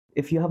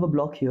If you have a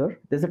block here,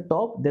 there's a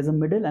top, there's a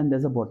middle, and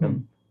there's a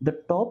bottom. The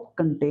top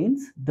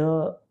contains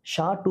the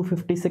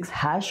SHA-256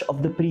 hash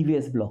of the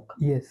previous block.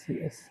 Yes,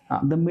 yes.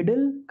 The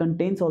middle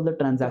contains all the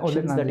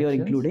transactions that you're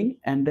including,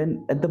 and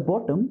then at the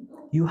bottom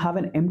you have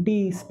an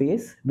empty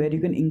space where you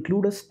can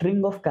include a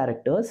string of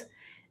characters.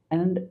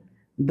 And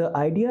the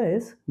idea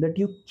is that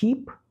you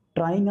keep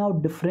trying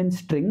out different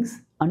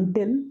strings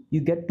until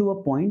you get to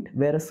a point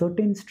where a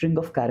certain string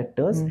of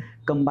characters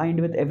combined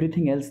with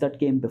everything else that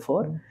came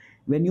before,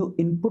 when you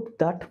input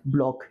that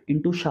block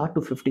into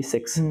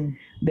SHA-256,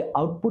 the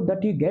output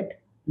that you get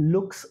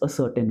looks a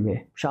certain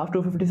way.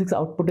 SHA-256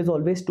 output is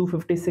always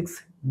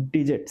 256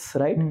 digits,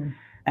 right?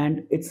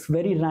 And it's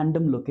very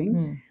random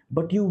looking,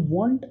 but you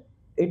want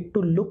it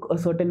to look a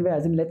certain way,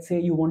 as in, let's say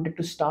you want it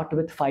to start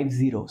with 5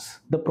 zeros.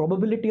 The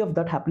probability of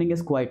that happening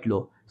is quite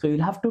low. So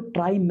you'll have to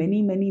try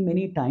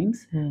many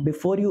times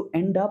before you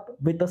end up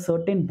with a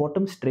certain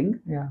bottom string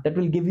that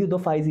will give you the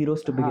 5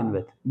 zeros to begin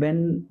with.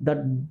 When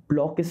that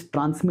block is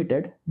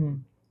transmitted,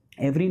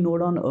 every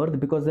node on earth,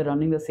 because they're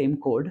running the same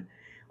code,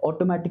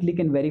 automatically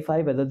can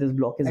verify whether this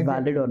block is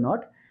valid or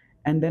not,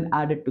 and then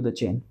add it to the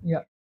chain.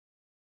 Yeah.